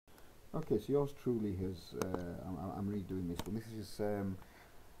Okay, so yours truly has, I'm redoing this one. This is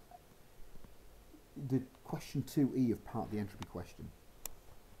the question 2E of part of the entropy question.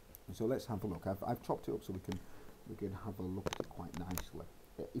 So let's have a look. I've chopped it up so we can have a look at it quite nicely.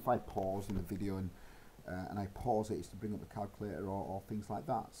 If I pause in the video and I pause it, it's to bring up the calculator or things like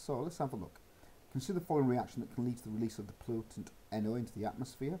that. So let's have a look. Consider the following reaction that can lead to the release of the pollutant NO into the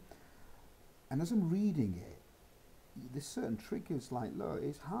atmosphere. And as I'm reading it, there's certain triggers like, look,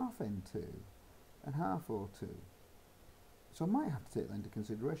 it's half N2 and half O2. So I might have to take that into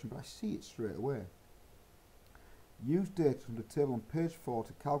consideration, but I see it straight away. Use data from the table on page 4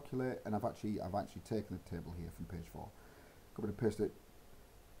 to calculate, and I've actually taken the table here from page 4. Copy and paste it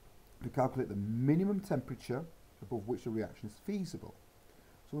to calculate the minimum temperature above which the reaction is feasible.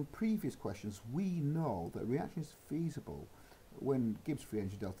 So in previous questions, we know that a reaction is feasible when Gibbs free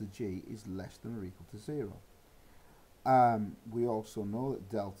energy delta G is less than or equal to 0. We also know that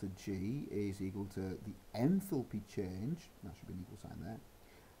delta G is equal to the enthalpy change, that should be an equal sign there,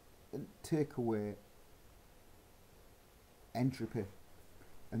 and take away entropy,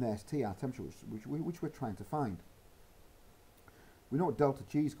 and there's T, our temperature, which we're trying to find. We know what delta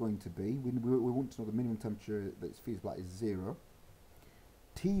G is going to be. We want to know the minimum temperature that's feasible at is 0.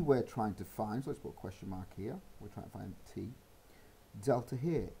 T we're trying to find, so let's put a question mark here. We're trying to find T. Delta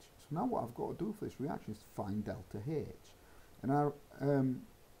H. So now what I've got to do for this reaction is to find delta H. And our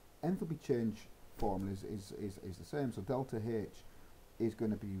enthalpy change formula is the same. So delta H is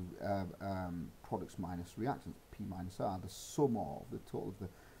going to be products minus reactants, P minus R, the sum of the total of the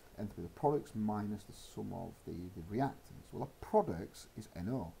enthalpy, the products minus the sum of the reactants. Well, our products is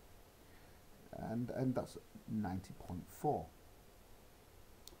NO, and that's 90.4.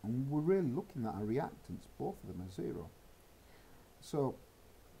 And we're really looking at our reactants, both of them are 0. So,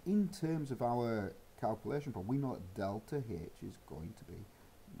 in terms of our calculation problem, we know that delta H is going to be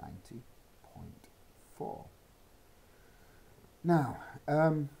 90.4. Now,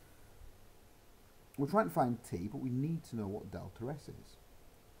 we're trying to find T, but we need to know what delta S is.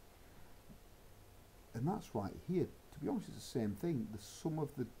 And that's right here. To be honest, it's the same thing. The sum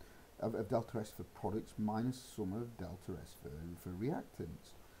of delta S for products minus sum of delta S for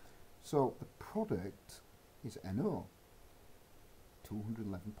reactants. So the product is NO,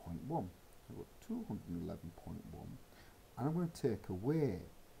 211.1. So I've got 211.1, and I'm going to take away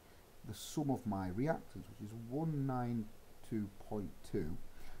the sum of my reactants, which is 192.2,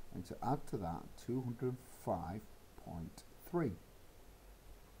 and to add to that 205.3.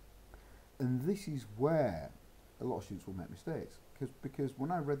 And this is where a lot of students will make mistakes, because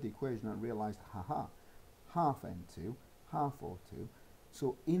when I read the equation I realised, haha, half N2, half O2,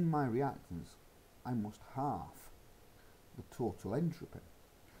 so in my reactants I must halve the total entropy.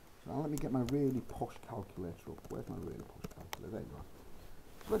 So now let me get my really posh calculator up. Where's my really posh calculator? There you are.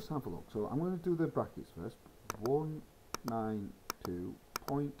 So let's have a look. So I'm going to do the brackets first. 192.2.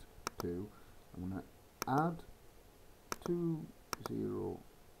 I'm going to add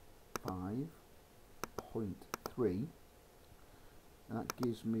 205.3, and that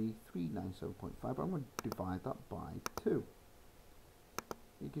gives me 397.5, but I'm going to divide that by 2.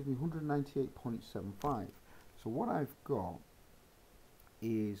 It gives me 198.75. So what I've got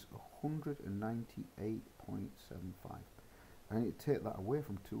is 198.75. I need to take that away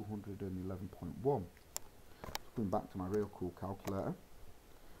from 211.1. Going back to my real cool calculator.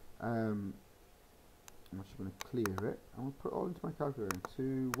 I'm actually going to clear it. I'm going to put it all into my calculator.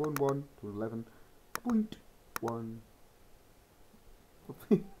 211 to 11.1. I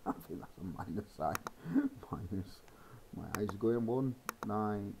think that's a minus sign. Minus. My eyes are going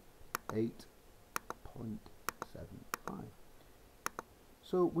 198.75.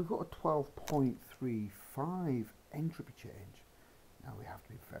 So we've got a 12.35 entropy change. Now we have to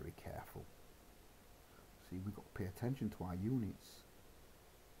be very careful. See, we've got to pay attention to our units.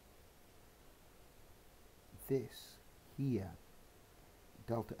 This here,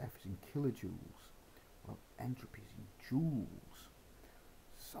 delta F is in kilojoules, well, entropy is in joules.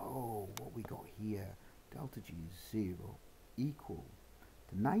 So what we got here, delta G is 0 equal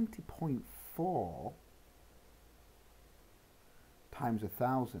to 90.4 times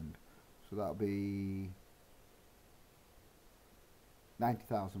 1,000. So that'll be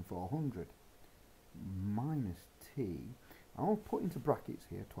 90,400 minus T. I'll put into brackets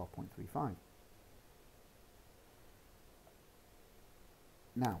here 12.35.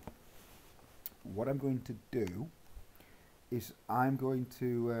 Now, what I'm going to do is I'm going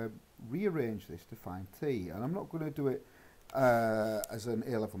to rearrange this to find T, and I'm not going to do it as an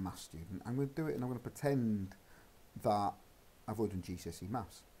A-level maths student. I'm going to do it and I'm going to pretend that I've already done GCSE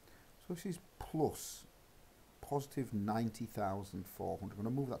maths. So this is plus positive 90,400. I'm going to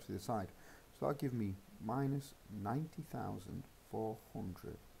move that to the side. So that'll give me minus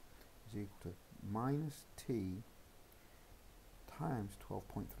 90,400 is equal to minus t times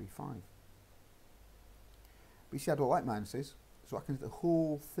 12.35. But you see, I don't like minuses, so I can do the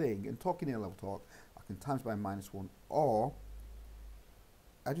whole thing, and talking in A-level talk, I can times by minus 1, or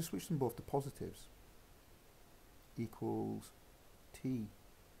I just switch them both to positives, equals t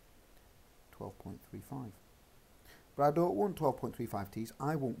 12.35. But I don't want 12.35 t's,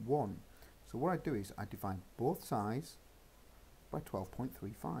 I want 1. So what I do is I divide both sides by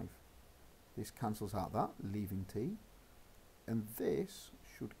 12.35. This cancels out that, leaving t. And this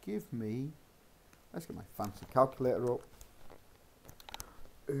should give me, let's get my fancy calculator up.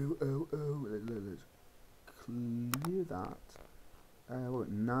 Let's clear that. We're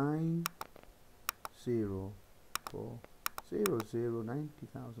at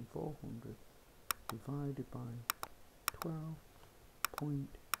 90,400 divided by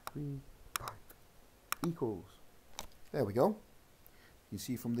 12.35 equals. There we go. You can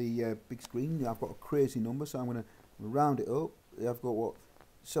see from the big screen I've got a crazy number, so I'm going to round it up. I've got what?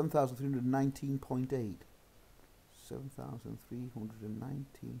 7,319.8.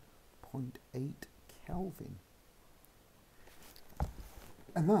 7,319.8 Kelvin.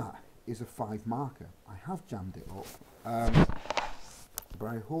 And that is a 5 marker. I have jammed it up, but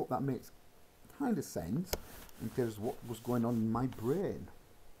I hope that makes kind of sense in terms of what was going on in my brain.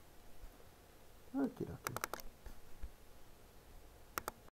 Okay.